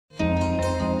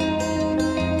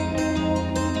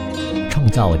创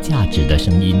造价值的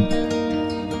声音。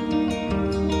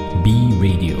B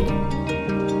Radio。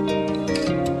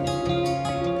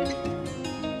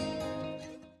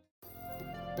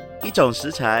一种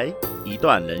食材，一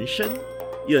段人生，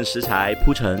用食材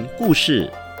铺成故事，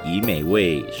以美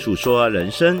味诉说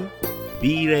人生。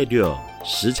B Radio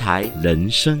食材人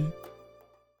生，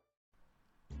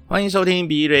欢迎收听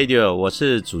B Radio， 我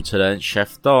是主持人 Chef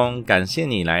东，感谢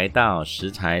你来到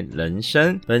食材人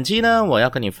生。本期呢，我要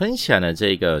跟你分享的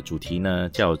这个主题呢，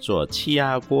叫做气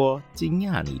压锅惊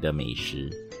讶你的美食。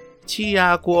气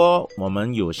压锅我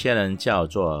们有些人叫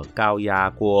做高压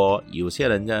锅，有些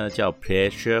人呢叫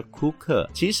pressure cooker。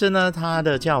 其实呢它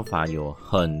的叫法有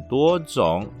很多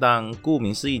种，但顾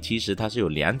名思义其实它是有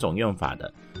两种用法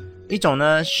的。一种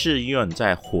呢是用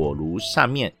在火炉上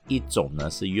面，一种呢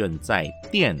是用在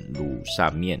电炉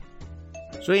上面。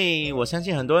所以我相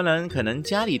信很多人可能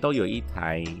家里都有一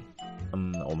台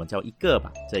我们叫一个吧，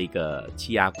这个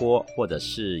气压锅或者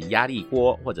是压力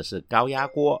锅或者是高压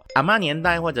锅。阿嬷年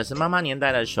代或者是妈妈年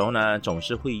代的时候呢，总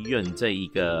是会用这一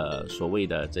个所谓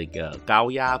的这个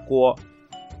高压锅，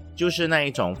就是那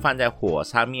一种放在火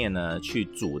上面呢去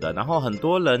煮的。然后很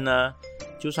多人呢，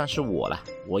就算是我啦，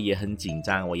我也很紧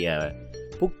张，我也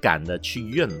不敢的去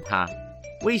用它。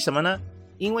为什么呢？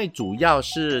因为主要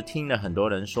是听了很多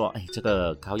人说，这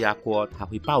个高压锅它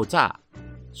会爆炸。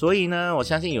所以呢，我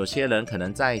相信有些人可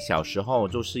能在小时候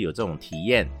就是有这种体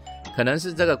验，可能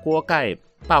是这个锅盖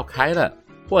爆开了，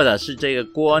或者是这个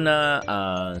锅呢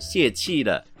泄气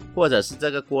了，或者是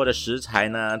这个锅的食材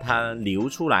呢它流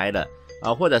出来了，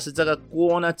或者是这个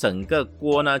锅呢整个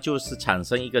锅呢就是产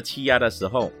生一个气压的时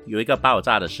候有一个爆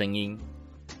炸的声音。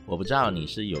我不知道你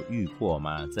是有遇过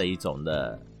吗这一种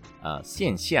的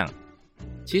现象。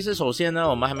其实首先呢，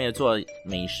我们还没有做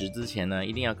美食之前呢，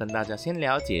一定要跟大家先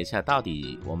了解一下到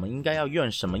底我们应该要用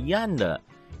什么样的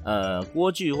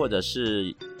锅具或者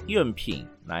是用品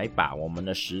来把我们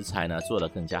的食材呢做得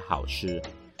更加好吃。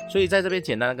所以在这边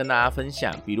简单的跟大家分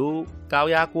享，比如高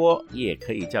压锅也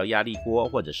可以叫压力锅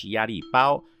或者是压力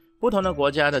包，不同的国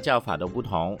家的叫法都不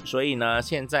同。所以呢，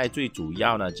现在最主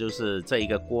要呢就是这一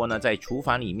个锅呢在厨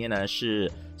房里面呢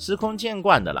是司空见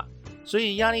惯的了。所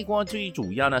以压力锅最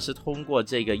主要呢是通过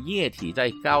这个液体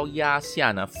在高压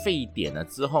下呢沸点了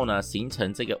之后呢，形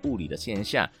成这个物理的现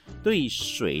象，对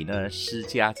水呢施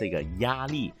加这个压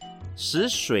力，使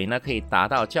水呢可以达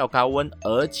到较高温，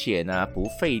而且呢不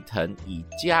沸腾，以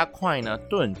加快呢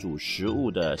炖煮食物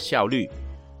的效率。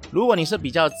如果你是比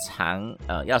较长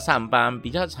要上班，比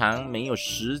较长没有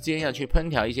时间要去烹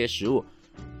调一些食物，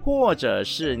或者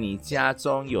是你家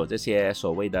中有这些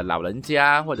所谓的老人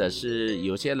家，或者是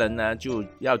有些人呢就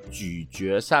要咀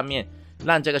嚼上面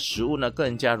让这个食物呢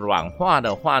更加软化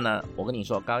的话呢，我跟你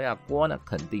说高压锅呢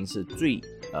肯定是最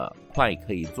快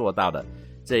可以做到的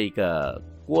这个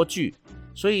锅具。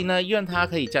所以呢用它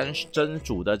可以将蒸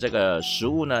煮的这个食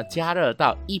物呢加热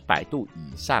到100度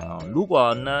以上如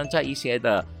果呢在一些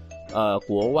的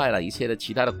国外了一些的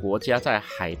其他的国家，在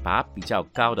海拔比较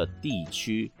高的地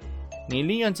区，你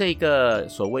利用这个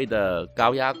所谓的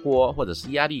高压锅或者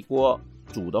是压力锅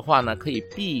煮的话呢，可以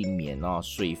避免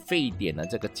水沸点的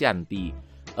这个降低，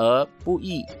而不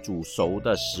易煮熟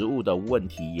的食物的问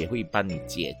题也会帮你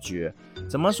解决。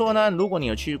怎么说呢？如果你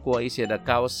有去过一些的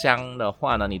高箱的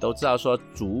话呢，你都知道说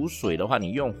煮水的话，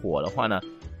你用火的话呢，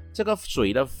这个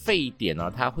水的沸点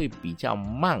呢它会比较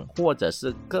慢，或者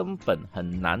是根本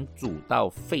很难煮到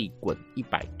沸滚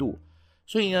100度。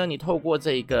所以呢，你透过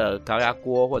这个高压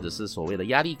锅或者是所谓的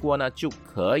压力锅呢，就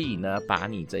可以呢把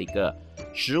你这个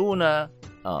食物呢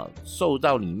受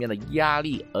到里面的压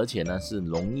力，而且呢是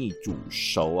容易煮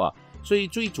熟啊。所以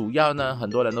最主要呢，很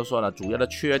多人都说了，主要的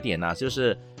缺点呢就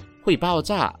是会爆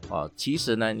炸其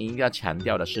实呢，你应该强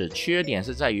调的是，缺点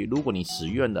是在于如果你使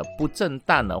用的不正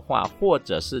当的话，或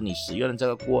者是你使用的这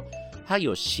个锅它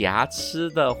有瑕疵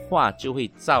的话，就会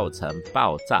造成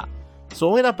爆炸。所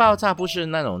谓的爆炸不是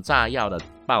那种炸药的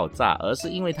爆炸，而是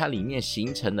因为它里面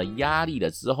形成了压力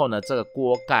了之后呢，这个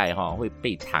锅盖会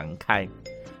被弹开。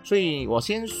所以我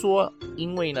先说，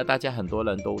因为呢大家很多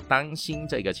人都担心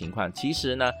这个情况，其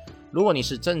实呢如果你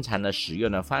是正常的使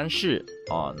用的方式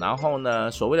然后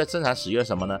呢所谓的正常使用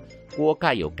什么呢？锅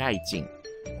盖有盖紧，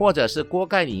或者是锅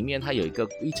盖里面它有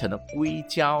一层的硅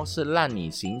胶，是让你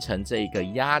形成这个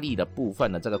压力的部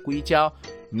分的这个硅胶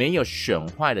没有损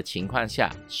坏的情况下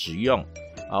使用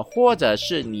或者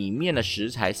是里面的食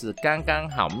材是刚刚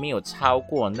好，没有超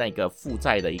过那个负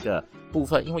载的一个部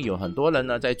分。因为有很多人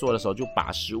呢在做的时候就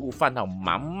把食物放到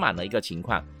满满的一个情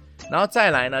况，然后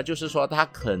再来呢就是说它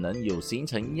可能有形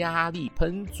成压力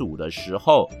烹煮的时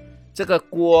候，这个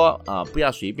锅不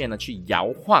要随便的去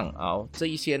摇晃这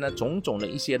一些呢种种的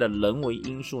一些的人为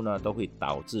因素呢都会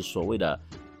导致所谓的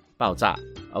爆炸。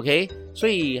 OK， 所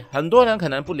以很多人可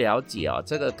能不了解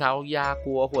这个高压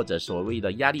锅或者所谓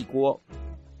的压力锅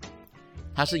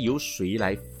它是由谁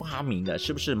来发明的，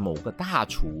是不是某个大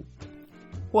厨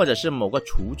或者是某个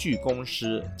厨具公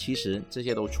司？其实这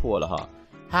些都错了哈。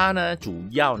它呢主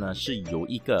要呢是由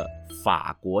一个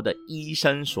法国的医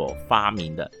生所发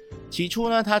明的。起初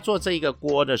呢他做这个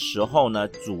锅的时候呢，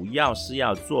主要是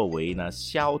要作为呢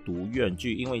消毒用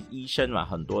具，因为医生嘛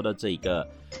很多的这个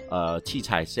器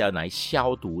材是要来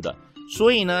消毒的，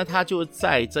所以呢他就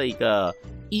在这个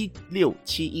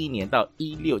1671年到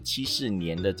1674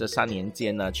年的这3年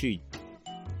间呢，去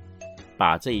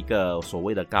把这个所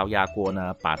谓的高压锅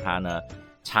呢把它呢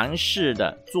尝试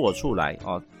的做出来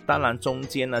当然中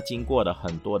间呢经过了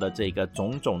很多的这个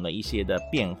种种的一些的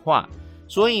变化，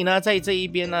所以呢在这一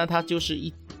边呢它就是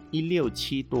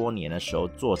167多年的时候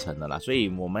做成的啦。所以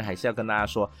我们还是要跟大家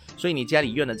说，所以你家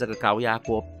里用的这个高压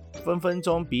锅分分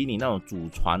钟比你那种祖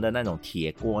传的那种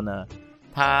铁锅呢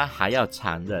它还要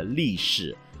长的历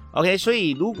史。 OK， 所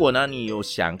以如果呢你有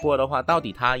想过的话，到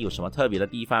底它有什么特别的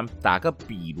地方，打个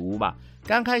比如吧，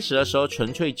刚开始的时候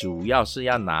纯粹主要是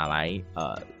要拿来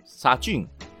杀菌，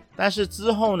但是之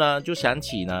后呢就想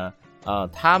起呢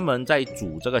他们在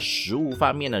煮这个食物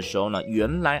方面的时候呢，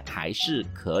原来还是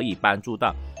可以帮助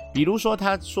到。比如说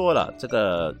他说了，这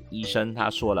个医生他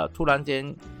说了，突然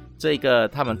间这个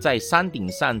他们在山顶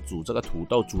上煮这个土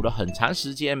豆，煮了很长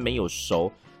时间没有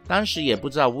熟，当时也不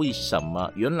知道为什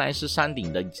么，原来是山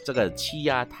顶的这个气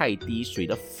压太低，水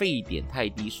的沸点太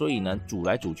低，所以呢煮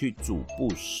来煮去煮不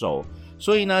熟。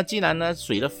所以呢既然呢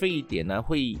水的沸点呢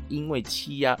会因为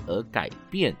气压而改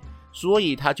变，所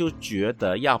以他就觉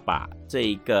得要把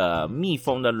这个密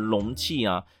封的容器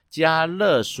加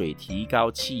热水提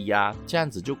高气压，这样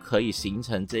子就可以形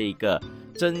成这个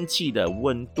蒸汽的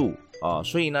温度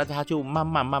所以呢它就慢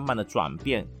慢的转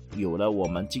变，有了我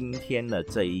们今天的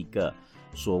这一个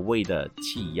所谓的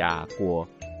气压锅。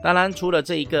当然除了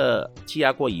这一个气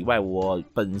压锅以外，我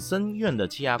本身用的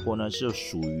气压锅呢是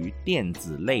属于电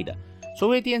子类的。所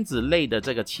谓电子类的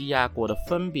这个气压锅的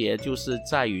分别就是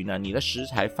在于呢，你的食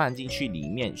材放进去里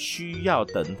面需要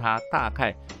等它大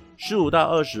概15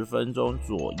到20分钟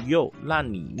左右，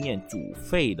让里面煮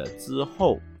沸了之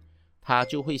后，它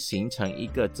就会形成一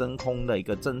个真空的一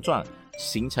个症状，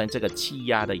形成这个气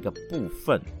压的一个部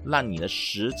分，让你的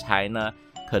食材呢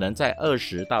可能在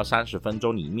20到30分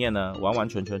钟里面呢完完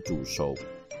全全煮熟。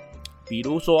比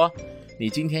如说你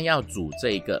今天要煮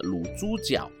这个卤猪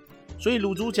脚，所以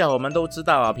卤猪脚我们都知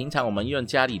道平常我们用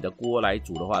家里的锅来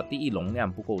煮的话，第一容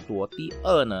量不够多，第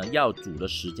二呢要煮的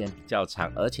时间比较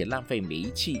长，而且浪费煤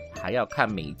气，还要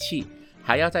看煤气，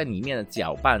还要在里面的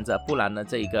搅拌着，不然呢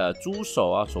这个猪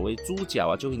手所谓猪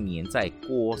脚就会粘在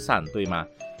锅上，对吗？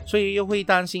所以又会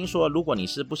担心说，如果你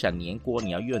是不想粘锅，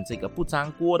你要用这个不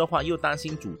粘锅的话，又担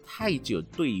心煮太久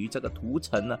对于这个涂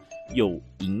层呢有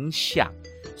影响。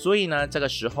所以呢这个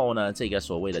时候呢，这个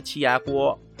所谓的气压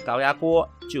锅、高压锅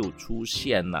就出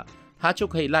现了，它就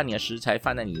可以让你的食材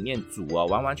放在里面煮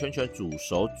完完全全煮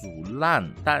熟煮烂，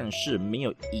但是没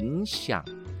有影响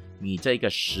你这个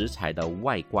食材的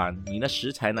外观，你的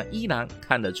食材呢依然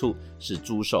看得出是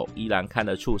猪手，依然看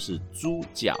得出是猪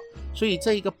脚。所以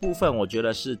这一个部分我觉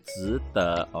得是值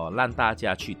得让大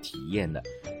家去体验的。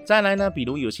再来呢，比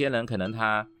如有些人可能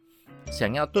他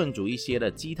想要炖煮一些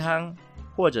的鸡汤，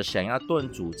或者想要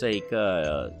炖煮这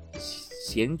个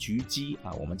咸焗鸡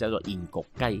我们叫做银狗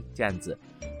盖这样子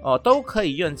都可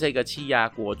以用这个气压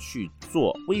锅去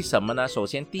做。为什么呢？首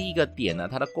先第一个点呢，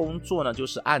它的工作呢就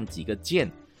是按几个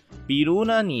键。比如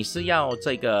呢你是要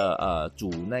这个煮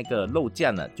那个肉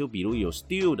酱的，就比如有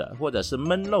stew 的或者是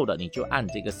焖肉的，你就按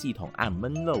这个系统按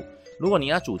焖肉。如果你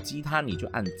要煮鸡汤，你就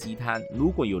按鸡汤。如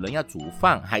果有人要煮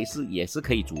饭，也是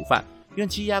可以煮饭。用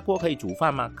气压锅可以煮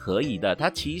饭吗？可以的，它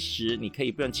其实你可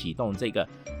以不用启动这个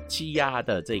气压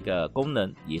的这个功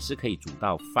能，也是可以煮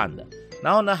到饭的。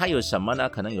然后呢还有什么呢？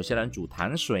可能有些人煮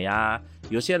糖水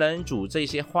有些人煮这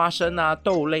些花生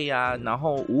豆类然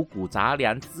后五谷杂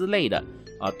粮之类的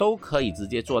都可以直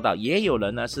接做到。也有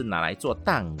人呢是拿来做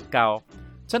蛋糕。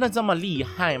真的这么厉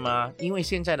害吗？因为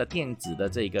现在的电子的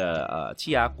这个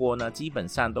气压锅呢，基本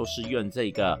上都是用这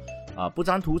个不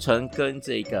粘涂层跟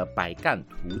这个白干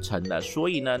涂层的，所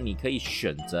以呢你可以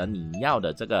选择你要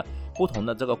的这个不同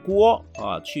的这个锅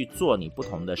去做你不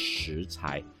同的食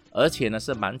材，而且呢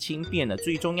是蛮轻便的。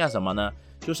最重要什么呢？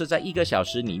就是在1个小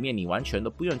时里面，你完全都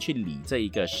不用去理这一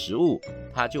个食物，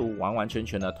它就完完全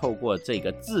全的透过这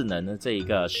个智能的这一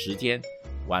个时间，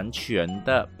完全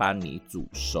的帮你煮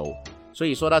熟。所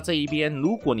以说到这一边，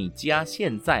如果你家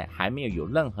现在还没有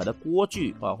任何的锅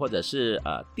具或者是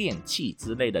电器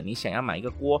之类的，你想要买一个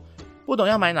锅，不懂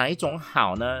要买哪一种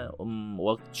好呢？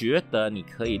我觉得你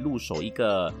可以入手一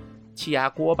个气压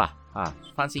锅吧。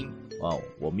放心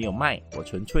我没有卖，我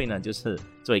纯粹呢就是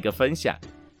做一个分享。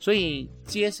所以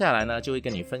接下来呢就会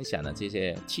跟你分享的这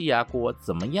些气压锅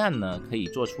怎么样呢可以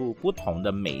做出不同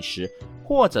的美食，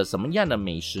或者什么样的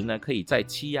美食呢可以在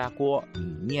气压锅里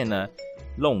面呢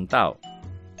弄到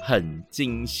很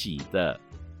惊喜的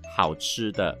好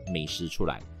吃的美食出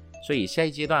来。所以下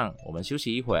一阶段我们休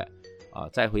息一会儿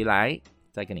再回来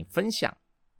再跟你分享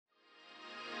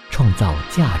创造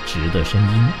价值的声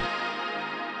音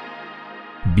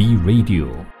B Radio。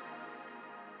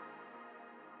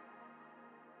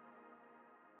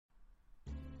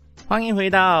欢迎回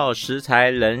到食材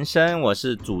人生，我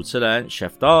是主持人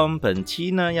Chef Dong。 本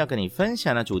期呢要跟你分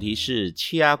享的主题是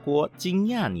气压锅惊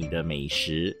讶你的美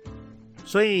食。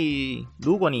所以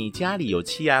如果你家里有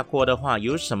气压锅的话，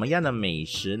有什么样的美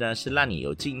食呢是让你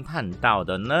有惊叹到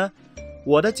的呢？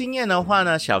我的经验的话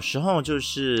呢，小时候就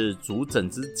是煮整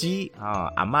只鸡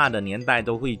阿嬷的年代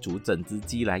都会煮整只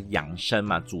鸡来养生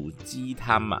嘛，煮鸡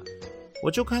汤嘛。我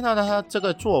就看到它这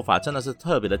个做法真的是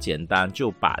特别的简单，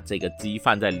就把这个鸡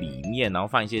放在里面，然后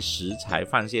放一些食材，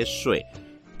放一些水，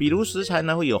比如食材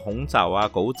呢会有红枣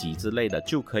枸杞之类的，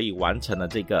就可以完成了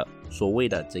这个所谓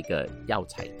的这个药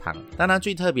材汤。当然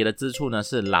最特别的之处呢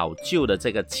是老旧的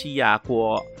这个气压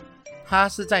锅，它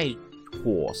是在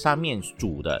火上面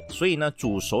煮的，所以呢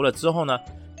煮熟了之后呢，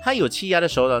它有气压的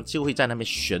时候呢就会在那边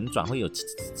旋转，会有呲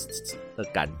呲呲呲的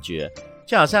感觉，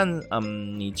就好像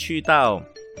你去到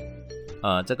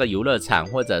这个游乐场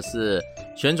或者是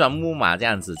旋转木马这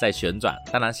样子在旋转。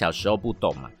当然小时候不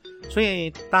懂嘛，所以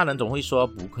大人总会说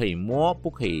不可以摸不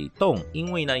可以动，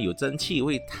因为呢有蒸汽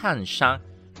会烫伤。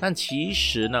但其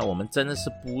实呢我们真的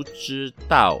是不知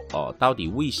道到底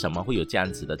为什么会有这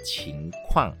样子的情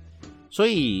况。所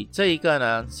以这一个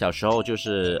呢小时候就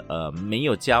是没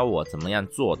有教我怎么样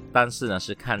做，但是呢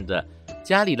是看着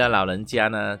家里的老人家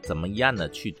呢怎么样的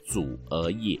去煮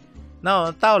而已。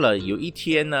那到了有一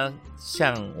天呢，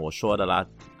像我说的啦，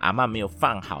阿嬷没有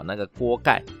放好那个锅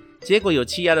盖，结果有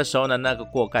气压的时候呢，那个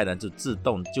锅盖呢就自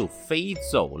动就飞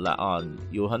走了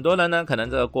有很多人呢可能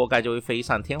这个锅盖就会飞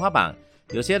上天花板，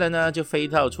有些人呢就飞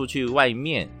到出去外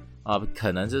面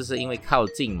可能就是因为靠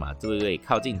近嘛，对不对？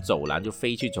靠近走廊就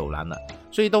飞去走廊了，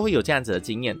所以都会有这样子的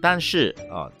经验。但是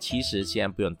其实现在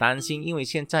不用担心，因为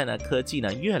现在呢科技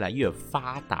呢越来越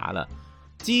发达了，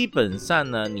基本上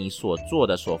呢你所做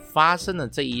的所发生的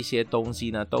这一些东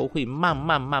西呢都会慢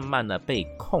慢的被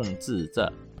控制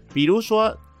着。比如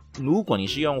说如果你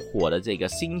是用火的这个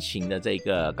新型的这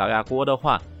个高压锅的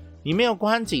话，你没有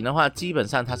关紧的话，基本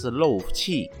上它是漏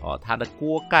气它的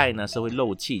锅盖呢是会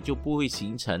漏气，就不会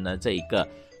形成呢这一个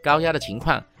高压的情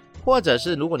况。或者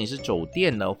是如果你是走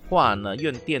电的话呢，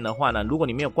用电的话呢，如果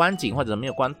你没有关紧或者没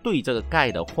有关对这个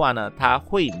盖的话呢，它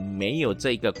会没有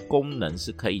这个功能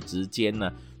是可以直接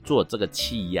呢做这个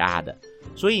气压的，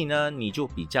所以呢你就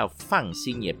比较放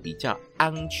心也比较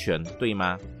安全，对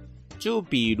吗？就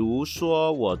比如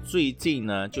说我最近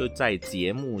呢就在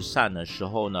节目上的时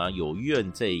候呢有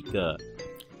用这个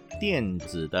电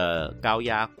子的高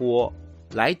压锅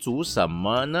来煮什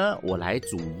么呢？我来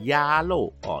煮鸭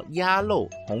肉鸭肉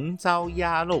红糟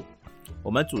鸭肉。我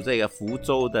们煮这个福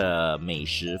州的美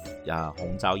食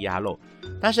红糟鸭肉。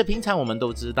但是平常我们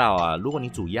都知道如果你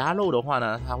煮鸭肉的话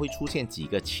呢，它会出现几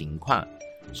个情况。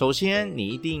首先你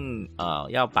一定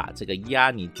要把这个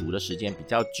鸭你煮的时间比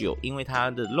较久，因为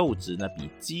它的肉质呢比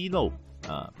鸡肉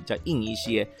比较硬一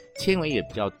些，纤维也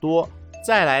比较多。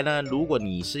再来呢，如果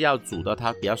你是要煮到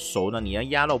它比较熟呢，你的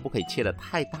鸭肉不可以切得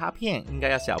太大片，应该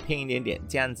要小片一点点，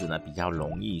这样子呢比较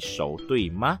容易熟，对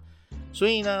吗？所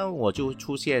以呢我就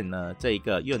出现呢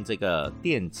用这个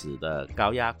电子的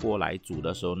高压锅来煮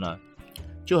的时候呢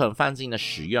就很放心的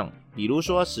使用。比如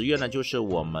说使用呢就是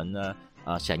我们呢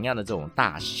想要的这种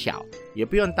大小，也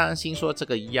不用担心说这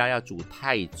个鸭要煮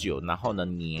太久，然后呢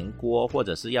粘锅，或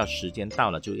者是要时间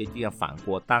到了就一定要反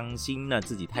锅，担心呢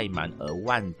自己太忙而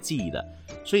忘记了，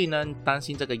所以呢担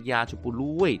心这个鸭就不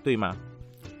入味，对吗？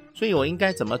所以我应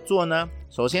该怎么做呢？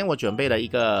首先我准备了一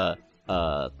个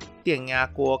电压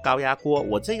锅高压锅。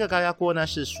我这个高压锅呢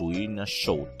是属于呢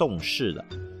手动式的，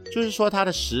就是说它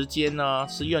的时间呢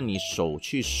是用你手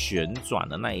去旋转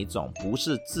的那一种，不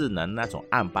是智能那种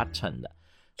按 button 的，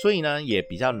所以呢也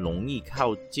比较容易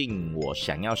靠近我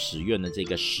想要使用的这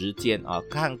个时间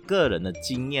看个人的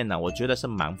经验呢，我觉得是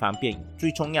蛮方便。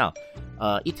最重要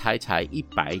一台才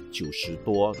190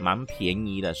多，蛮便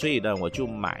宜的，所以呢我就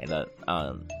买了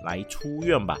来出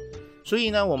用吧。所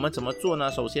以呢，我们怎么做呢？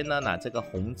首先呢，拿这个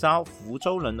红糟，福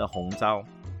州人的红糟。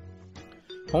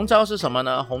红糟是什么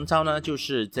呢？红糟呢，就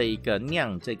是这一个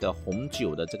酿这个红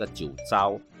酒的这个酒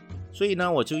糟。所以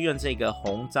呢，我就用这个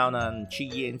红糟呢去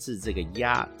腌制这个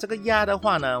鸭。这个鸭的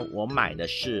话呢，我买的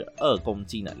是2公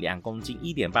斤的，2公斤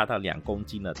1.8到2公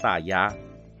斤的大鸭。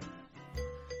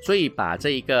所以把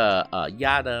这一个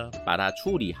鸭呢，把它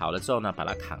处理好了之后呢，把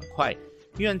它砍块。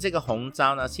用这个红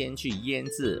糟呢，先去腌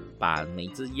制，把每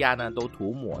只鸭呢都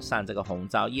涂抹上这个红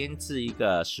糟，腌制一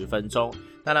个10分钟。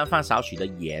当然放少许的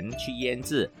盐去腌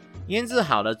制。腌制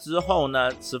好了之后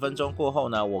呢，10分钟过后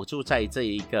呢，我就在这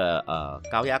一个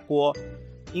高压锅，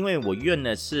因为我用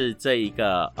的是这一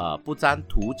个不粘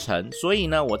涂层，所以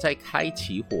呢，我在开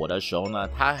启火的时候呢，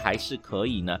它还是可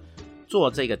以呢做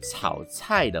这个炒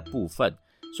菜的部分。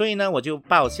所以呢，我就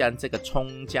爆香这个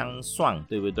葱姜蒜，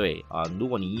对不对啊？如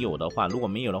果你有的话，如果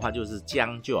没有的话就是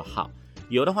姜就好。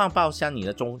有的话爆香你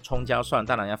的葱姜蒜，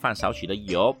当然要放少许的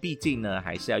油，毕竟呢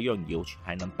还是要用油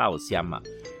才能爆香嘛。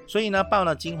所以呢，爆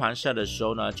了金黄色的时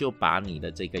候呢，就把你的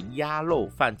这个鸭肉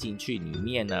放进去里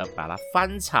面呢，把它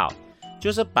翻炒，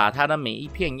就是把它的每一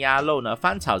片鸭肉呢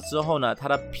翻炒之后呢，它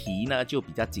的皮呢就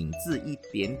比较紧致一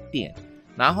点点。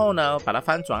然后呢，把它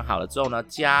翻转好了之后呢，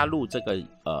加入这个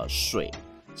水。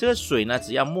这个水呢，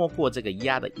只要没过这个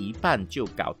鸭的一半就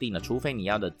搞定了，除非你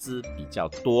要的汁比较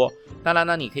多。当然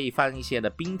呢，你可以放一些的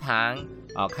冰糖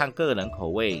看个人口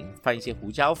味，放一些胡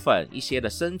椒粉，一些的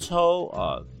生抽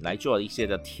来做一些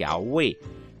的调味。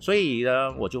所以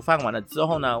呢，我就放完了之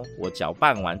后呢，我搅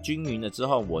拌完均匀了之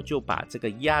后，我就把这个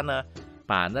鸭呢，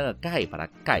把那个盖把它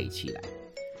盖起来。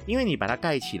因为你把它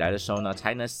盖起来的时候呢，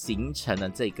才能形成了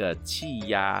这个气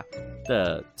压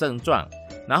的症状。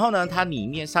然后呢，它里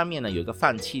面上面呢有一个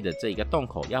放气的这个洞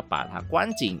口，要把它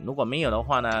关紧。如果没有的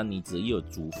话呢，你只有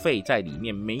煮沸在里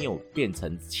面，没有变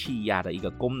成气压的一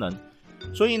个功能。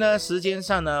所以呢，时间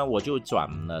上呢，我就转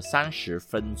了30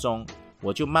分钟，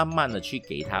我就慢慢的去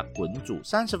给它滚煮。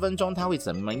30分钟它会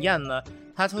怎么样呢？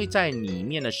它会在里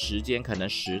面的时间可能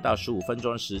10到15分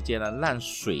钟的时间呢，让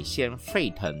水先沸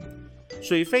腾。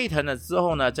水沸腾了之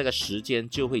后呢，这个时间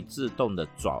就会自动的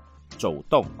走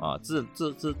动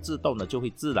自动的就会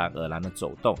自然而然的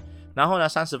走动。然后呢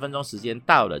，30分钟时间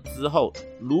到了之后，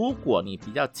如果你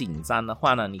比较紧张的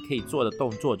话呢，你可以做的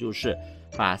动作就是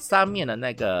把上面的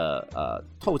那个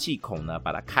透气孔呢，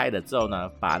把它开了之后呢，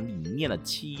把里面的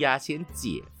气压先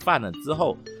解放了之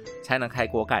后，才能开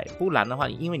锅盖。不然的话，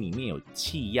因为里面有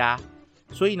气压，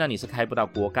所以呢你是开不到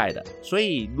锅盖的。所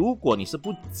以如果你是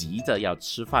不急着要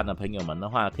吃饭的朋友们的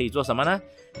话，可以做什么呢？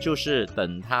就是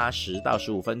等它10到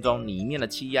15分钟，里面的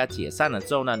气压解散了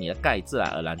之后呢，你的盖自然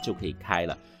而然就可以开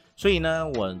了。所以呢，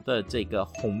我的这个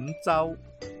红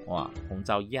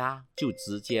糟鸭就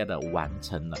直接的完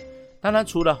成了。当然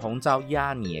除了红糟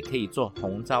鸭，你也可以做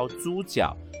红糟猪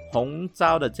脚、红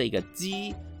糟的这个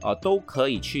鸡都可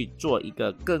以去做一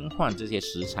个更换这些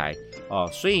食材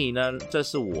所以呢，这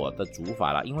是我的煮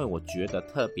法啦，因为我觉得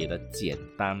特别的简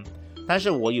单。但是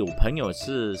我有朋友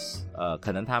是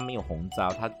可能他没有红糟，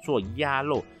他做鸭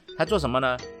肉，他做什么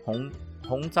呢？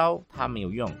红糟他没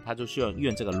有用，他就是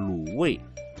用这个卤味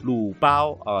卤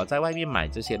包在外面买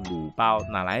这些卤包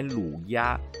拿来卤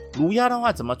鸭。卤鸭的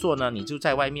话怎么做呢？你就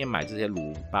在外面买这些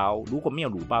卤包，如果没有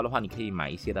卤包的话，你可以买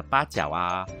一些的八角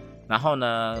啊，然后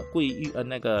呢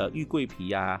那个玉桂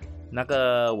皮啊，那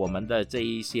个我们的这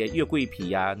一些月桂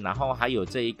皮啊，然后还有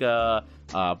这一个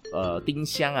丁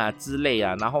香啊之类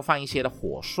啊，然后放一些的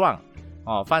火蒜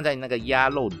放在那个鸭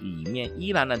肉里面。依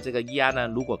然呢，这个鸭呢，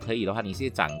如果可以的话，你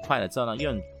先斩块了之后呢，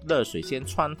用热水先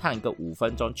汆烫一个5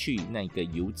分钟，去那个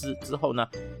油脂之后呢，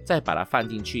再把它放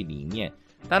进去里面。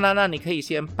当然呢，你可以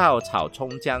先爆炒葱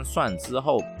姜蒜，之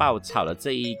后爆炒了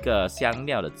这一个香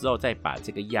料了之后，再把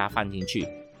这个鸭放进去，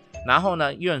然后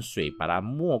呢，用水把它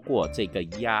没过这个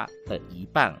鸭的一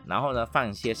半，然后呢，放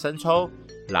一些生抽、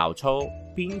老抽、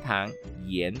冰糖、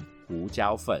盐、胡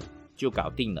椒粉就搞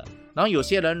定了。然后有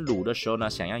些人卤的时候呢，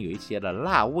想要有一些的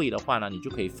辣味的话呢，你就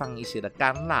可以放一些的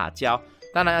干辣椒。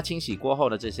当然要清洗过后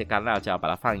的这些干辣椒，把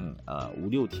它放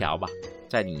5-6条吧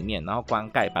在里面，然后关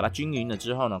盖，把它均匀了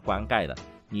之后呢，关盖了，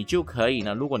你就可以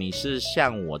呢，如果你是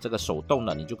像我这个手动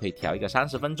的，你就可以调一个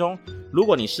30分钟。如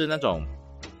果你是那种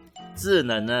智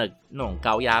能的那种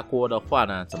高压锅的话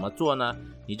呢，怎么做呢？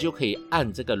你就可以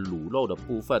按这个卤肉的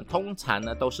部分，通常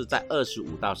呢都是在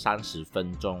25到30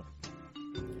分钟。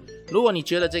如果你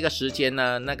觉得这个时间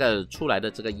呢，那个出来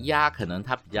的这个鸭可能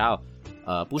它比较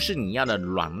不是你要的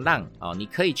软烂你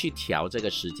可以去调这个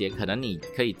时间，可能你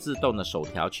可以自动的手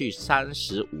调去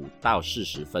35到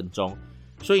40分钟。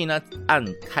所以呢，按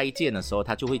开键的时候，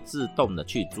它就会自动的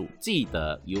去煮。记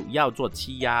得要做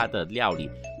气压的料理，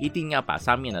一定要把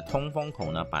上面的通风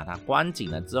口呢，把它关紧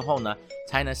了之后呢，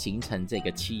才能形成这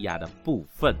个气压的部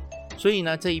分。所以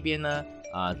呢，这一边呢，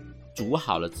煮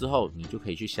好了之后，你就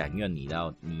可以去享用你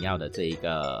要的这一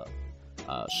个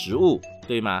食物，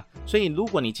对吗？所以如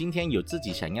果你今天有自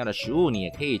己想要的食物，你也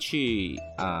可以去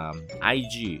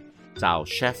IG。找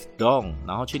Chef Don，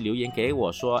 然后去留言给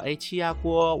我说，气压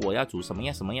锅我要煮什么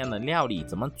样的料理，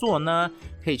怎么做呢？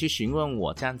可以去询问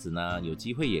我，这样子呢，有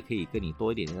机会也可以跟你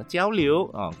多一点的交流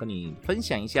跟你分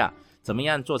享一下怎么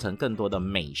样做成更多的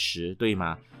美食，对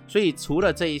吗？所以除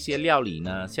了这一些料理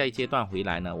呢，下一阶段回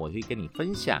来呢，我会跟你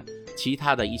分享其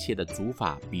他的一些的煮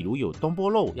法，比如有东坡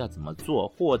肉要怎么做，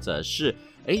或者是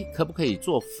可不可以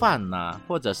做饭啊，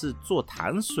或者是做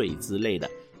糖水之类的，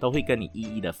都会跟你一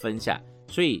一的分享。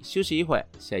所以休息一会儿，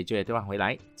下一阶段回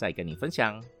来再跟你分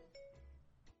享。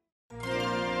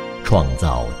创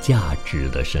造价值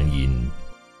的声音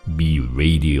 ，Be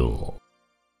Radio。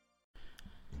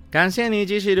感谢你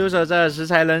继续留守在食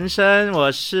材人生，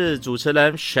我是主持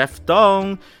人 Chef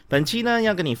Don。本期呢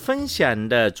要跟你分享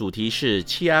的主题是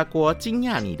气压锅惊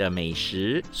讶你的美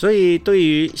食。所以对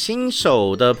于新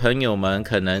手的朋友们，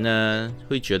可能呢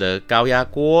会觉得高压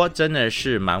锅真的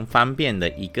是蛮方便的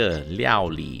一个料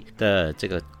理的这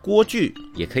个锅具，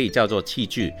也可以叫做器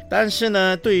具。但是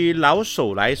呢，对于老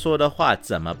手来说的话，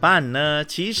怎么办呢？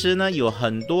其实呢，有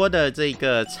很多的这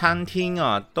个餐厅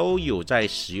都有在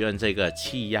使用这个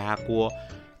气压锅，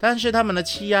但是他们的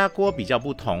气压锅比较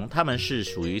不同，他们是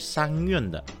属于商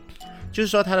用的。就是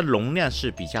说它的容量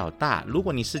是比较大，如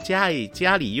果你是家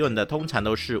里用的，通常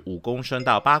都是5公升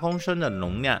到8公升的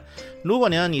容量。如果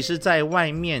呢你是在外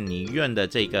面你用的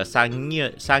这个商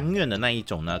用的那一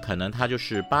种呢，可能它就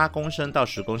是8公升到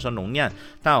10公升容量，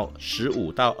到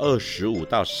15到25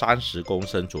到30公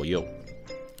升左右。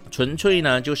纯粹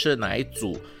呢就是来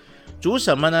煮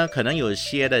什么呢？可能有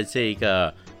些的这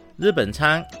个日本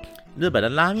的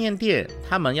拉面店，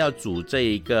他们要煮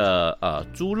这个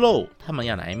猪肉，他们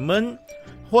要来焖，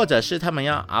或者是他们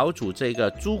要熬煮这个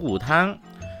猪骨汤。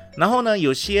然后呢，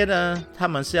有些呢他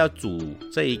们是要煮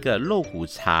这一个肉骨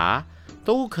茶，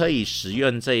都可以使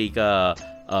用这一个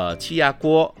气压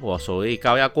锅或所谓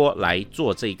高压锅来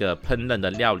做这个烹饪的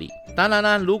料理。当然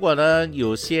呢，如果呢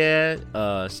有些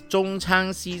中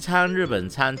餐、西餐、日本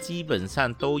餐，基本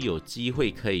上都有机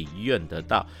会可以用得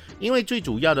到，因为最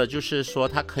主要的就是说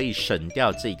它可以省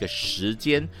掉这个时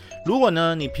间。如果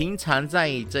呢你平常在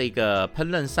这个烹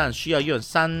饪上需要用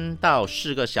3到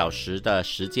4个小时的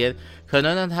时间，可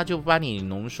能呢它就把你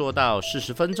浓缩到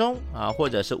40分钟或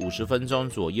者是50分钟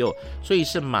左右，所以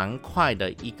是蛮快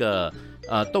的一个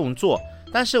动作。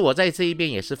但是我在这一边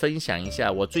也是分享一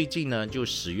下，我最近呢就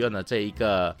使用了这一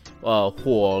个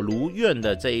火炉用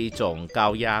的这一种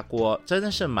高压锅，真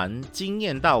的是蛮惊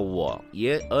艳到我，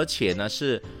而且呢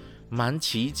是蛮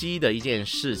奇迹的一件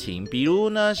事情。比如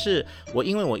呢是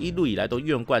因为我一路以来都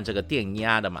用惯这个电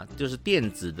压的嘛，就是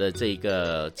电子的这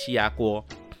个气压锅。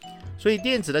所以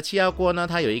电子的气压锅呢，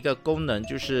它有一个功能，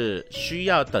就是需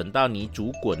要等到你煮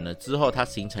滚了之后，它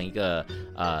形成一个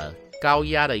高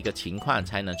压的一个情况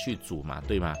才能去煮嘛，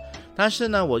对吗？但是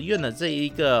呢，我用的这一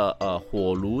个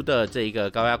火炉的这一个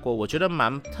高压锅，我觉得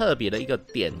蛮特别的一个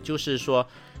点，就是说，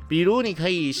比如你可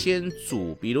以先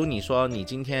煮，比如你说你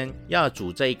今天要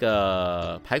煮这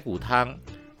个排骨汤，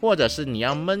或者是你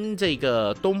要焖这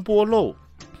个东坡肉。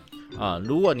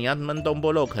如果你要焖东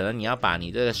坡肉，可能你要把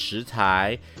你这个食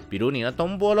材，比如你的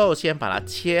东坡肉，先把它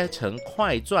切成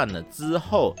块状了之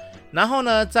后，然后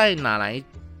呢，再拿来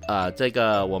这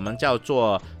个我们叫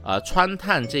做汆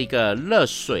烫这个热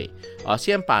水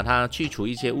先把它去除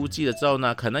一些污迹了之后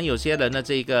呢，可能有些人的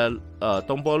这个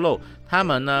东坡肉，他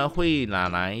们呢会拿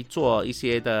来做一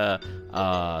些的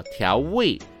调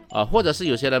味。或者是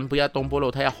有些人不要东坡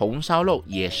肉，他要红烧肉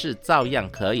也是照样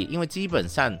可以，因为基本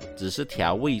上只是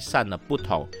调味上的不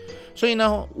同。所以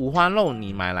呢，五花肉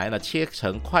你买来了，切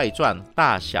成块状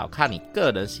大小，看你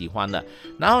个人喜欢的。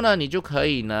然后呢，你就可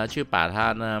以呢去把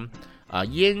它呢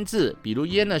腌制，比如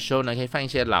腌的时候呢，可以放一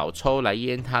些老抽来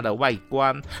腌它的外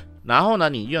观。然后呢，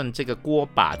你用这个锅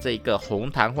把这个红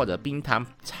糖或者冰糖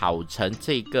炒成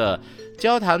这个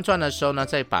焦糖状的时候呢，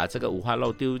再把这个五花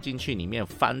肉丢进去里面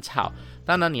翻炒。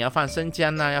当然你要放生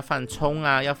姜啊，要放葱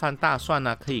啊，要放大蒜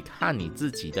啊，可以看你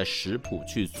自己的食谱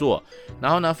去做。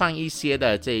然后呢，放一些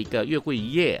的这个月桂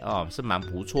叶是蛮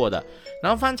不错的。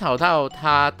然后翻炒到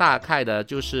它大概的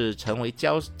就是成为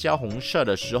焦红色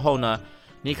的时候呢，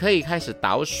你可以开始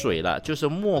倒水了，就是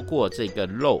没过这个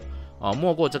肉。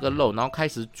没过这个肉，然后开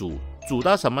始煮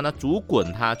到什么呢？煮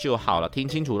滚它就好了，听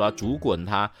清楚了，煮滚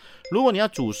它。如果你要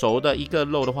煮熟的一个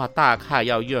肉的话，大概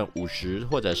要用50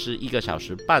或者是1个小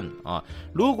时半啊。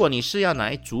如果你是要拿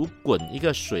来煮滚一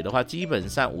个水的话，基本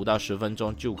上5到10分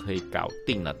钟就可以搞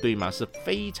定了，对吗？是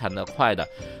非常的快的。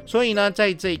所以呢，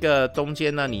在这个中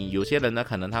间呢，你有些人呢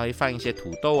可能他会放一些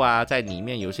土豆啊在里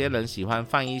面，有些人喜欢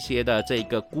放一些的这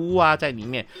个菇啊在里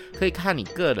面，可以看你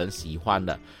个人喜欢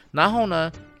的。然后呢，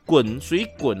水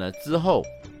滚了之后，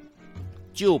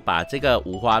就把这个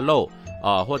五花肉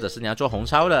或者是你要做红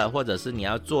烧的，或者是你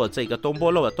要做这个东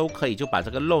坡肉的都可以，就把这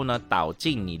个肉呢倒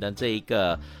进你的这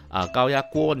个高压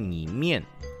锅里面。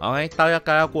 OK， 倒到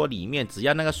高压锅里面，只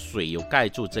要那个水有盖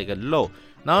住这个肉，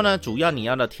然后呢主要你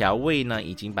要的调味呢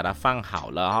已经把它放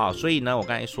好了哈。所以呢我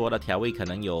刚才说的调味可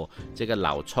能有这个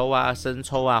老抽啊、生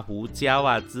抽啊、胡椒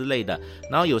啊之类的，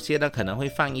然后有些呢可能会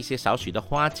放一些少许的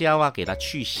花椒啊给它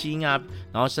去腥啊，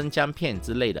然后生姜片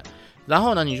之类的。然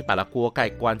后呢，你就把它锅盖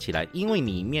关起来，因为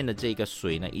里面的这个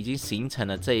水呢，已经形成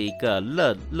了这一个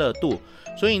热度，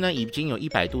所以呢，已经有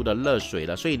100度的热水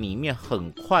了，所以里面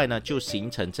很快呢就形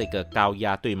成这个高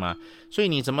压，对吗？所以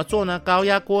你怎么做呢？高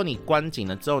压锅你关紧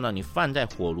了之后呢，你放在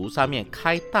火炉上面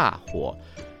开大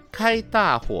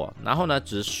火，然后呢，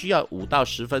只需要5到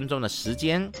10分钟的时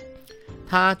间，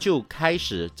它就开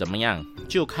始怎么样？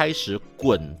就开始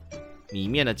滚。里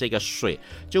面的这个水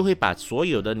就会把所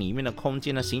有的里面的空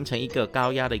间呢形成一个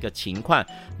高压的一个情况，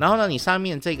然后呢你上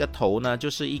面这个头呢就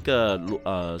是一个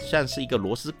像是一个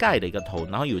螺丝盖的一个头，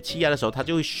然后有气压的时候它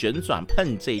就会旋转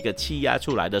碰这个气压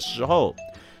出来的时候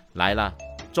来了，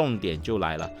重点就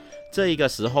来了。这一个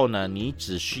时候呢，你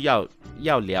只需要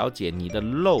了解你的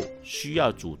肉需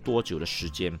要煮多久的时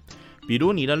间，比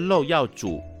如你的肉要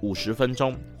煮50分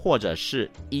钟或者是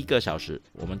1个小时，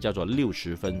我们叫做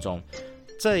60分钟。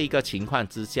这一个情况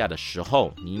之下的时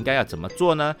候，你应该要怎么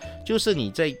做呢？就是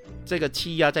你在这个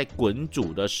气压在滚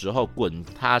煮的时候，滚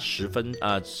它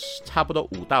差不多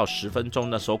5到10分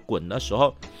钟的时候，滚的时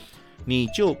候，你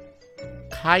就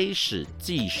开始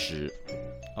计时。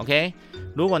OK，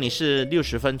 如果你是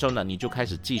60分钟的，你就开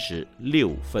始计时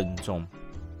6分钟。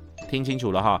听清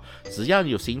楚了哈，只要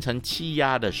有形成气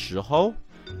压的时候，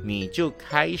你就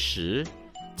开始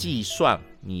计算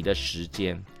你的时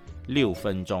间6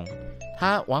分钟。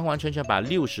它完完全全把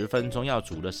60分钟要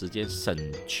煮的时间省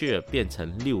却变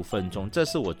成6分钟，这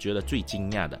是我觉得最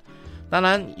惊讶的。当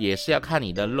然也是要看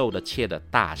你的肉的切的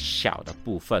大小的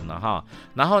部分了哈。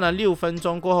然后呢，6分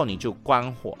钟过后你就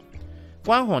关火。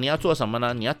关火你要做什么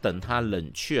呢？你要等它冷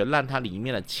却，让它里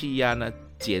面的气压呢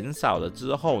减少了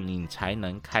之后，你才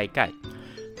能开盖。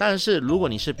但是如果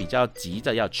你是比较急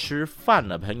着要吃饭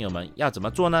的朋友们，要怎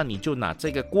么做呢？你就拿这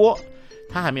个锅。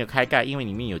它还没有开盖，因为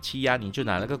里面有气压，你就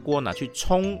拿那个锅拿去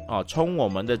冲我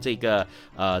们的这个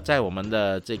在我们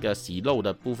的这个洗肉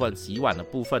的部分、洗碗的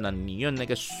部分呢，你用那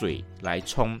个水来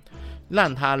冲，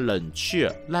让它冷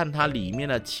却，让它里面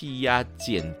的气压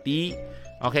减低。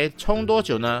OK， 冲多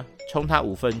久呢？冲它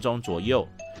5分钟左右。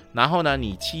然后呢，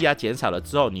你气压减少了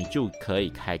之后，你就可以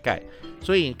开盖。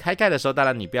所以开盖的时候，当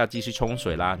然你不要继续冲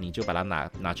水啦，你就把它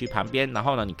拿去旁边，然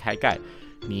后呢，你开盖。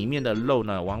里面的肉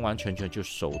呢完完全全就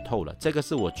熟透了，这个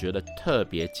是我觉得特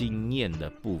别惊艳的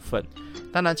部分。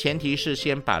当然前提是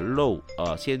先把肉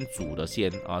先煮了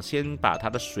先把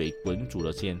它的水滚煮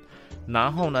了先，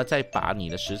然后呢再把你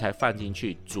的食材放进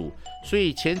去煮，所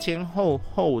以前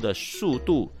后的速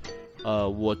度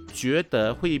我觉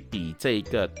得会比这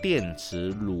个电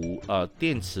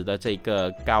池的这个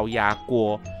高压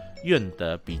锅用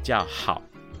得比较好。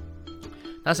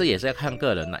但是也是要看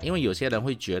个人啦，因为有些人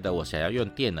会觉得我想要用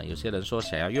电的，有些人说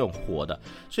想要用火的，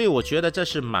所以我觉得这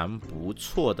是蛮不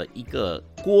错的一个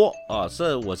锅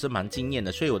我是蛮惊艳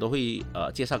的，所以我都会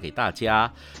介绍给大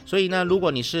家。所以呢，如果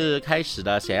你是开始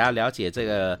的想要了解这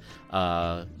个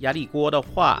压力锅的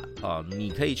话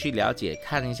你可以去了解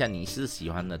看一下你是喜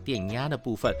欢的电压的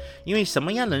部分，因为什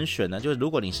么样能选呢？就是如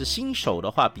果你是新手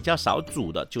的话，比较少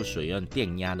煮的，就选用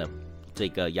电压的这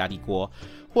个压力锅。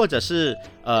或者是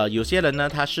有些人呢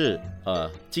他是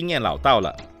经验老道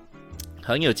了，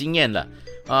很有经验了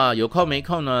有空没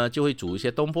空呢就会煮一些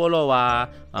东坡肉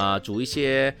煮一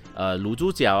些卤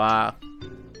猪脚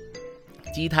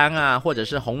鸡汤或者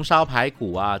是红烧排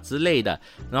骨之类的。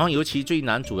然后尤其最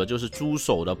难煮的就是猪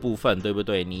手的部分，对不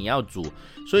对？你要煮，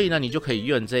所以呢你就可以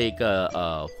用这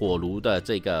个火炉的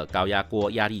这个高压锅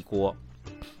压力锅。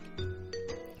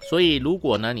所以如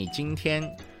果呢你今天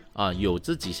有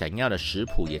自己想要的食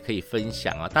谱也可以分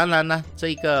享啊。当然呢，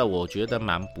这个我觉得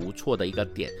蛮不错的一个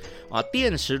点啊。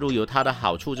电磁炉有它的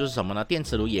好处就是什么呢？电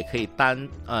磁炉也可以当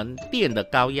电的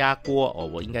高压锅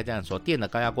我应该这样说，电的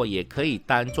高压锅也可以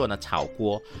当做呢炒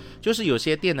锅。就是有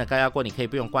些电的高压锅你可以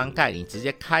不用关盖，你直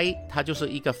接开，它就是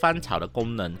一个翻炒的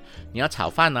功能。你要炒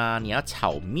饭啊，你要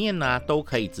炒面啊，都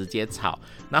可以直接炒。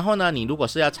然后呢，你如果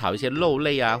是要炒一些肉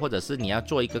类啊，或者是你要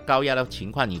做一个高压的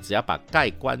情况，你只要把盖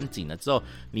关紧了之后，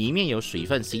里面有水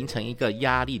分形成一个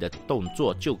压力的动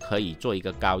作，就可以做一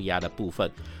个高压的部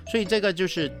分。所以这个就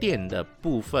是电的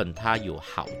部分它有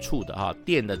好处的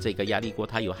电的这个压力锅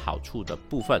它有好处的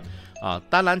部分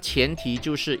当然前提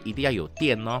就是一定要有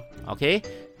电OK。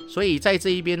所以在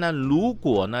这一边呢，如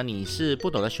果呢你是不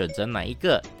懂得选择哪一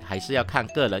个，还是要看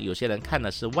个人。有些人看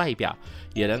的是外表，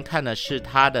有人看的是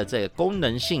它的这个功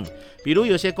能性。比如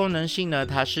有些功能性呢，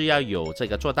它是要有这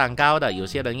个做蛋糕的，有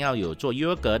些人要有做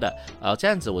优格的这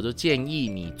样子我就建议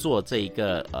你做这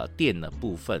个电的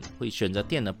部分，会选择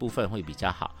电的部分会比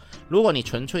较好。如果你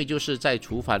纯粹就是在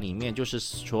厨房里面，就是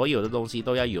所有的东西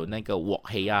都要有那个火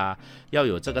黑啊，要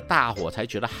有这个大火才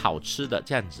觉得好吃的，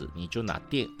这样子你就拿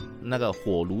那个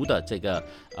火炉的这个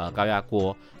高压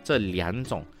锅这两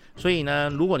种。所以呢，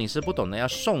如果你是不懂得要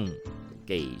送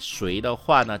给谁的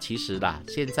话呢，其实啦，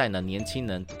现在呢年轻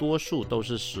人多数都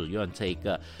是使用这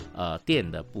个电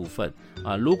的部分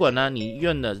如果呢你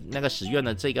使用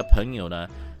的这个朋友呢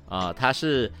他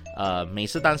是每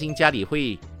次担心家里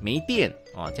会没电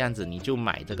这样子你就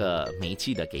买这个煤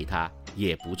气的给他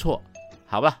也不错。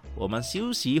好吧，我们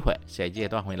休息一会儿，下一阶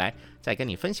段回来再跟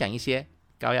你分享一些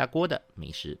高压锅的美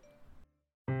食。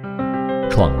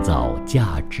创造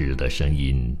价值的声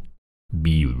音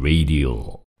Be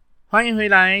Radio。 欢迎回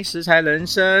来食材人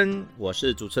生，我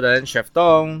是主持人 Chef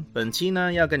东。本期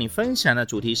呢要跟你分享的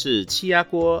主题是气压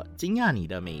锅惊讶你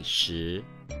的美食。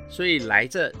所以来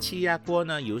这气压锅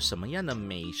呢有什么样的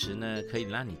美食呢可以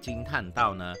让你惊叹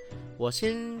到呢？我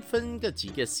先分几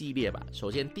个系列吧。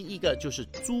首先第一个就是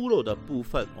猪肉的部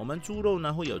分，我们猪肉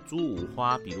呢会有猪五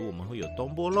花，比如我们会有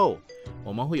东坡肉，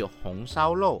我们会有红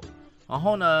烧肉。然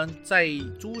后呢，在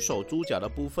猪手猪脚的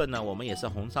部分呢，我们也是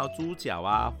红烧猪脚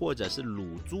啊，或者是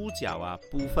卤猪脚啊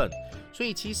部分。所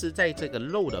以其实在这个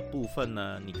肉的部分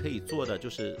呢，你可以做的就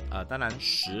是当然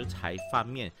食材方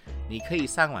面你可以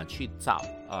上网去找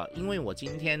因为我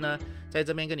今天呢在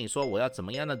这边跟你说我要怎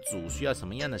么样的煮，需要什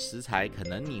么样的食材，可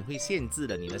能你会限制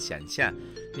了你的想象。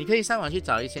你可以上网去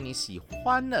找一些你喜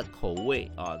欢的口味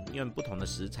用不同的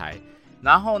食材。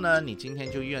然后呢，你今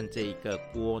天就用这个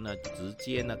锅呢，直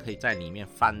接呢可以在里面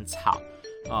翻炒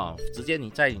直接你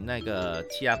在你那个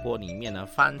气压锅里面呢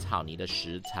翻炒你的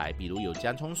食材，比如有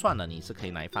姜葱蒜的，你是可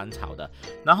以来翻炒的。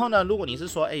然后呢，如果你是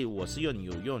说我是有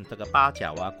用这个八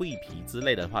角啊、桂皮之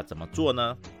类的话，怎么做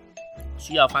呢？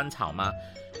需要翻炒吗？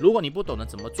如果你不懂得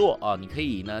怎么做你可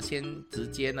以呢先直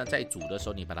接呢在煮的时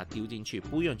候你把它丢进去，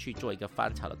不用去做一个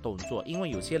翻炒的动作。因为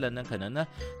有些人呢可能呢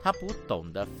他不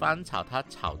懂得翻炒，他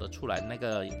炒得出来那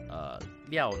个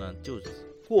料呢就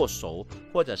过熟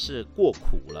或者是过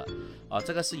苦了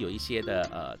这个是有一些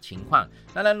的情况。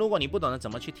当然如果你不懂得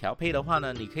怎么去调配的话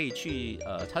呢，你可以去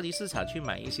超级市场去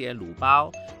买一些卤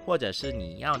包，或者是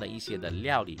你要的一些的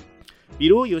料理。比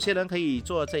如有些人可以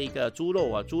做这个猪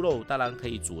肉猪肉当然可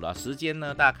以煮了，时间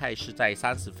呢大概是在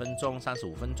30分钟、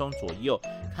35分钟左右，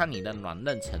看你的软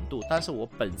嫩程度。但是我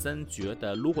本身觉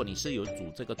得，如果你是有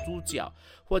煮这个猪脚，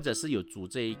或者是有煮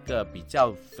这一个比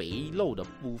较肥肉的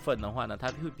部分的话呢，它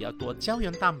会比较多胶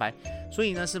原蛋白，所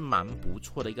以呢是蛮不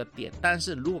错的一个点。但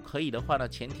是如果可以的话呢，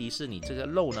前提是你这个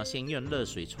肉呢先用热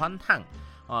水汆烫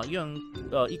用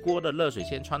一锅的热水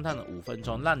先汆烫了5分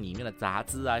钟，让里面的杂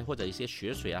质啊或者一些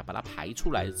血水把它排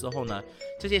出来之后呢，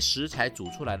这些食材煮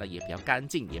出来呢也比较干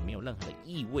净，也没有任何的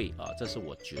异味这是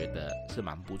我觉得是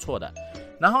蛮不错的。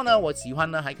然后呢，我喜欢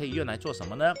呢还可以用来做什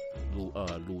么呢？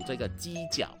卤这个鸡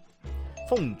脚。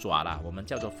凤爪啦，我们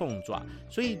叫做凤爪。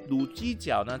所以卤鸡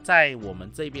脚呢，在我们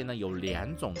这边呢有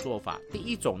2种做法。第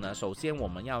一种呢，首先我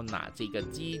们要拿这个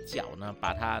鸡脚呢，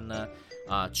把它呢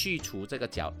去除这个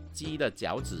鸡的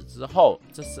脚趾之后，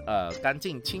这是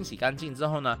清洗干净之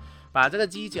后呢，把这个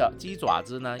鸡爪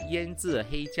子呢腌制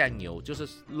黑酱油，就是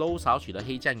漏少许的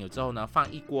黑酱油之后呢，放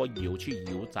一锅油去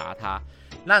油炸它，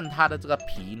让它的这个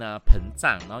皮呢膨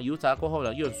胀，然后油炸过后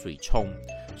呢用水冲。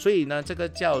所以呢，这个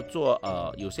叫做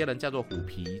有些人叫做虎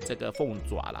皮这个凤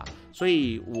爪啦。所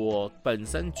以我本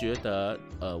身觉得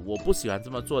我不喜欢这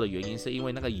么做的原因，是因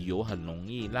为那个油很容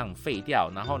易浪费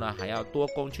掉，然后呢还要多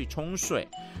工去冲水。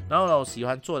然后呢，我喜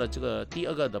欢做的这个第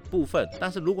二个的部分。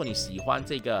但是如果你喜欢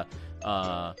这个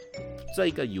这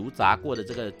个油炸过的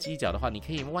这个鸡脚的话，你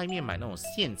可以外面买那种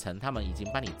现成他们已经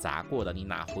帮你炸过的，你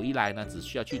拿回来呢只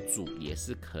需要去煮也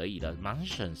是可以的，蛮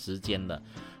省时间的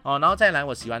然后再来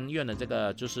我喜欢用的这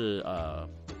个就是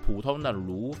普通的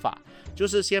卤法，就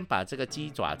是先把这个鸡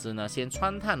爪子呢先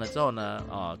穿烫了之后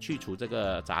呢去除这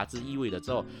个杂质异味了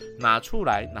之后拿出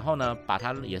来，然后呢把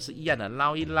它也是一样的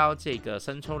捞一捞这个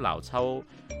生抽、老抽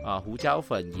胡椒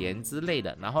粉、盐之类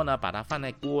的，然后呢把它放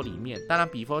在锅里面。当然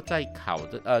before 在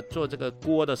做这个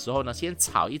锅的时候呢，先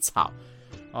炒一炒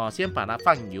先把它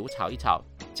放油炒一炒，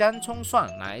姜葱蒜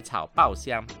来炒爆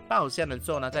香，爆香了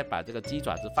之后呢，再把这个鸡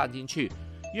爪子放进去，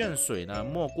用水呢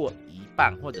没过一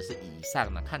半或者是以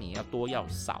上呢，看你要多要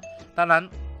少。当然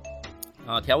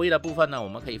调味的部分呢，我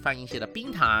们可以放一些的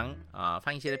冰糖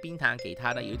给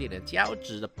它呢有一点点胶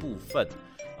质的部分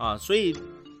所以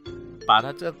把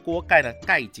它这个锅盖呢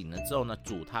盖紧了之后呢，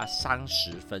煮它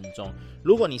30分钟。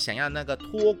如果你想要那个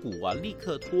脱骨立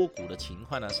刻脱骨的情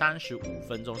况呢，35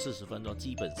分钟、40分钟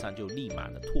基本上就立马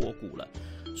的脱骨了。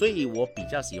所以我比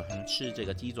较喜欢吃这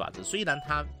个鸡爪子，虽然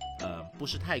它不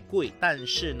是太贵，但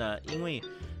是呢，因为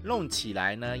弄起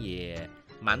来呢也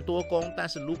蛮多工，但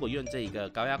是如果用这个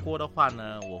高压锅的话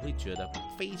呢，我会觉得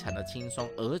非常的轻松，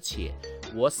而且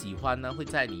我喜欢呢会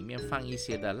在里面放一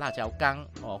些的辣椒干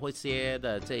会些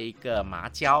的这一个麻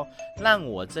椒，让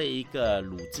我这一个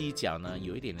卤鸡脚呢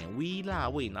有一点点微辣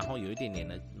味，然后有一点点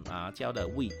的麻椒的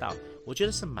味道，我觉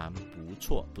得是蛮不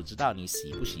错，不知道你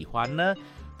喜不喜欢呢？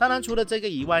当然除了这个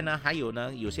以外呢，还有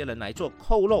呢有些人来做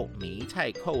扣肉、梅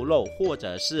菜扣肉，或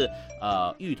者是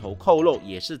芋头扣肉，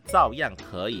也是照样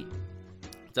可以。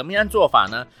怎么样做法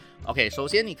呢？ OK， 首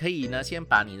先你可以呢先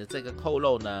把你的这个扣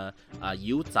肉呢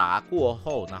油炸过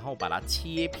后，然后把它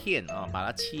切片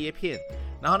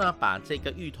然后呢把这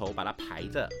个芋头把它排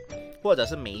着，或者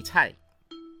是梅菜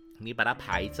你把它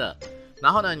排着，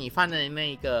然后呢你放在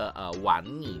那个碗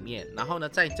里面，然后呢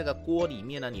在这个锅里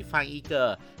面呢你放一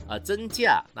个蒸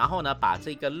架，然后呢把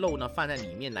这个肉呢放在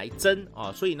里面来蒸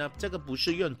所以呢这个不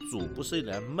是用煮，不是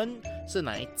来焖，是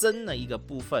来蒸的一个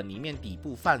部分，里面底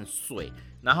部放水，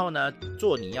然后呢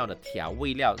做你要的调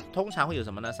味料，通常会有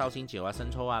什么呢？绍兴酒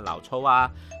生抽老抽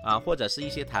或者是一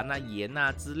些糖盐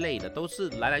之类的，都是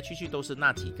来来去去都是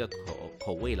那几个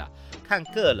口味啦，看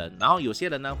个人。然后有些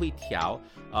人呢会调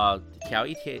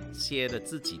一些的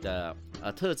自己的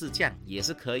特制酱也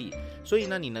是可以，所以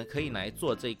呢你呢可以来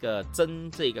做这个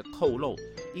蒸这个扣肉，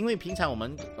因为平常我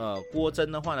们锅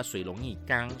蒸的话呢水容易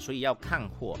干，所以要看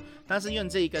火，但是用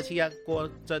这个气压锅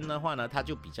蒸的话呢它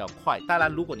就比较快。当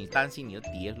然如果你担心你的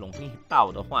碟容易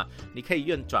爆的话，你可以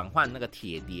用转换那个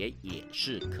铁碟也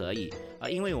是可以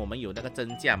因为我们有那个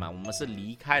蒸架嘛，我们是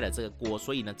离开了这个锅，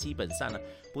所以呢基本上呢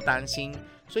不担心。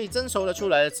所以蒸熟了出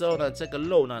来了之后呢，这个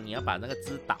肉呢你要把那个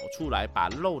汁倒出来，把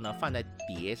肉呢放在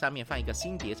碟上面，放一个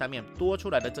新碟上面，多出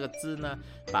来的这个汁呢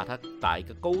把它打一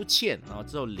个勾芡，然后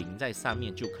之后淋在上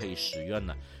面就可以使用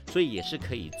了，所以也是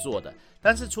可以做的。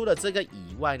但是除了这个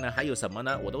以外呢，还有什么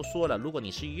呢？我都说了，如果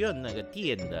你是用那个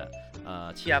电的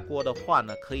气压锅的话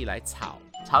呢，可以来炒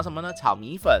什么呢？炒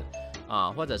米粉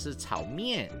或者是炒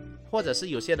面，或者是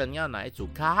有些人要来煮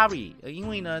curry， 因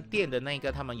为呢电的那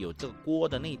个他们有这个锅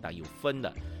的那一档有分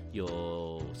的，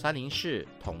有304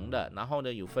铜的，然后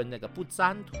呢有分那个不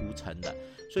粘涂层的，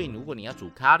所以如果你要煮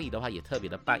咖喱的话也特别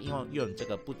的棒，因为用这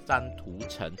个不粘涂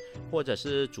层，或者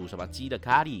是煮什么鸡的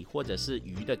咖喱或者是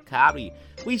鱼的咖喱。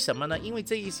为什么呢？因为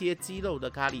这一些鸡肉的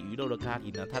咖喱、鱼肉的咖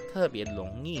喱呢，它特别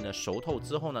容易呢熟透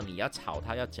之后呢，你要炒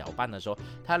它要搅拌的时候，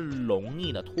它容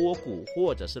易的脱骨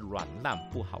或者是软烂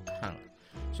不好看。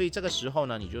所以这个时候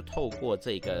呢，你就透过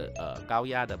这个高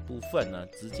压的部分呢，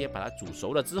直接把它煮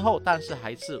熟了之后，但是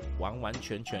还是完完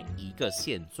全全一个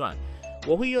现状。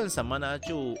我会用什么呢？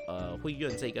就会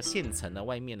用这个现成的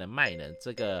外面的卖的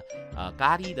这个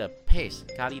咖喱的 paste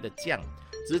咖喱的酱，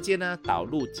直接呢导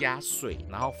入加水，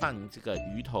然后放这个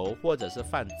鱼头或者是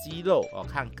放鸡肉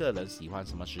看个人喜欢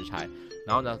什么食材，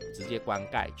然后呢直接关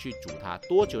盖去煮它，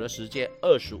多久的时间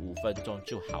？25分钟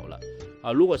就好了。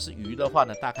如果是鱼的话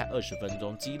呢，大概20分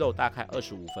钟；鸡肉大概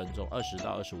25分钟，20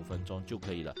到25分钟就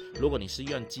可以了。如果你是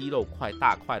用鸡肉块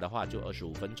大块的话，就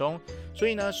25分钟。所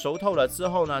以呢，熟透了之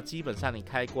后呢，基本上你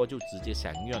开锅就直接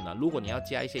享用了。如果你要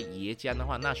加一些椰浆的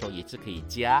话，那时候也是可以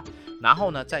加。然后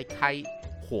呢，再开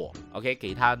火 ，OK，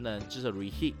 给它呢就是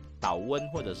reheat。保温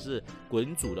或者是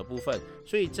滚煮的部分，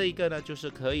所以这一个呢就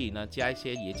是可以呢加一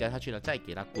些椰浆下去呢，再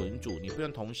给它滚煮，你不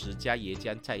用同时加椰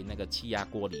浆在那个气压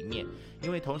锅里面，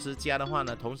因为同时加的话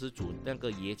呢，同时煮那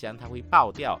个椰浆它会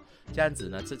爆掉，这样子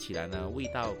呢吃起来呢味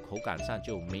道口感上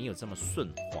就没有这么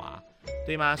顺滑，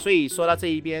对吗？所以说到这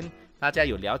一边，大家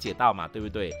有了解到嘛，对不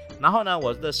对？然后呢，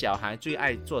我的小孩最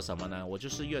爱做什么呢？我就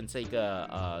是用这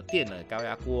个电的高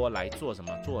压锅来做什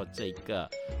么？做这个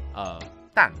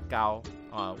蛋糕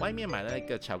外面买的那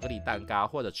个巧克力蛋糕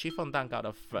或者戚风蛋糕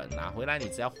的粉回来你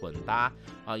只要混搭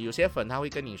有些粉他会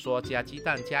跟你说加鸡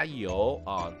蛋加油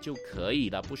就可以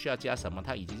了，不需要加什么，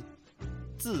它已经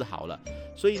制好了。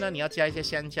所以呢，你要加一些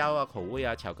香蕉口味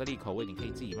巧克力口味，你可以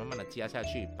自己慢慢的加下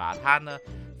去，把它呢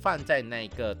放在那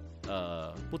个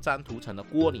不沾涂层的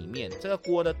锅里面。这个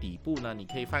锅的底部呢，你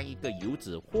可以放一个油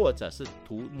纸或者是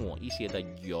涂抹一些的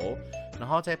油，然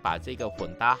后再把这个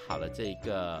混搭好了这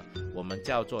个我们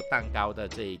叫做蛋糕的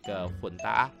这个混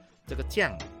搭这个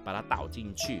酱把它倒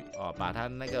进去把它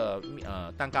那个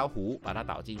蛋糕糊把它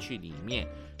倒进去里面。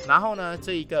然后呢，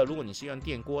这一个如果你是用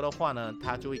电锅的话呢，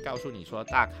它就会告诉你说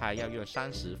大概要用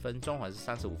30分钟或者是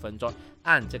35分钟，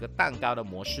按这个蛋糕的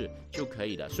模式就可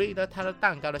以了。所以呢，它的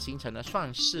蛋糕的形成呢，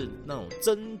算是那种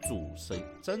蒸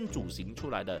煮型出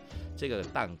来的这个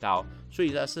蛋糕，所以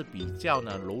呢是比较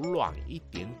呢柔软一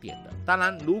点点的。当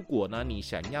然，如果呢你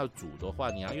想要煮的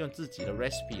话，你要用自己的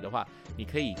recipe 的话，你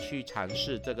可以去尝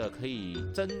试这个可以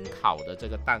蒸烤的这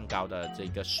个蛋糕的这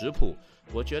个食谱，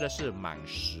我觉得是蛮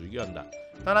实用的。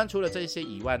当然，除了这些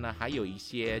以外呢，还有一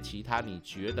些其他你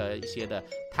觉得一些的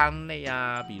汤类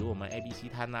比如我们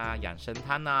ABC 汤养生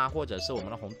汤或者是我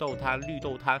们的红豆汤、绿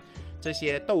豆汤，这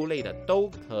些豆类的都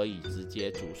可以直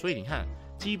接煮。所以你看，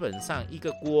基本上一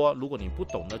个锅，如果你不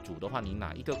懂得煮的话，你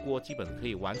拿一个锅基本可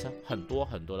以完成很多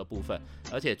很多的部分。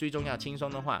而且最重要轻松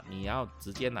的话，你要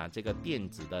直接拿这个电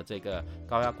子的这个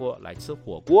高压锅来吃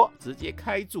火锅，直接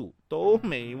开煮都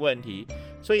没问题。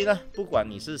所以呢，不管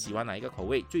你是喜欢哪一个口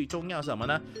味，最重要是什么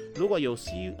呢？如果有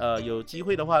机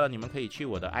会的话呢，你们可以去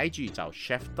我的 IG 找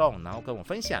Chef Dong， 然后跟我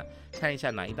分享，看一下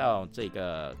哪一道这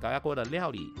个高压锅的料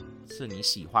理是你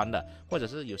喜欢的，或者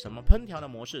是有什么烹调的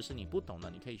模式是你不懂的，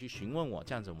你可以去询问我，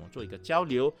这样子我们做一个交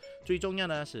流。最重要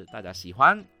呢是大家喜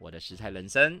欢我的食材人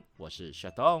生，我是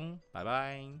Chef Dong， 拜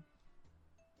拜。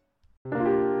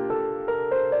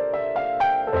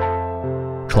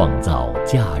创造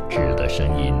价值的声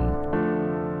音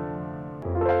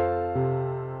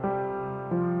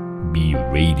 ，Be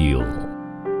Radio。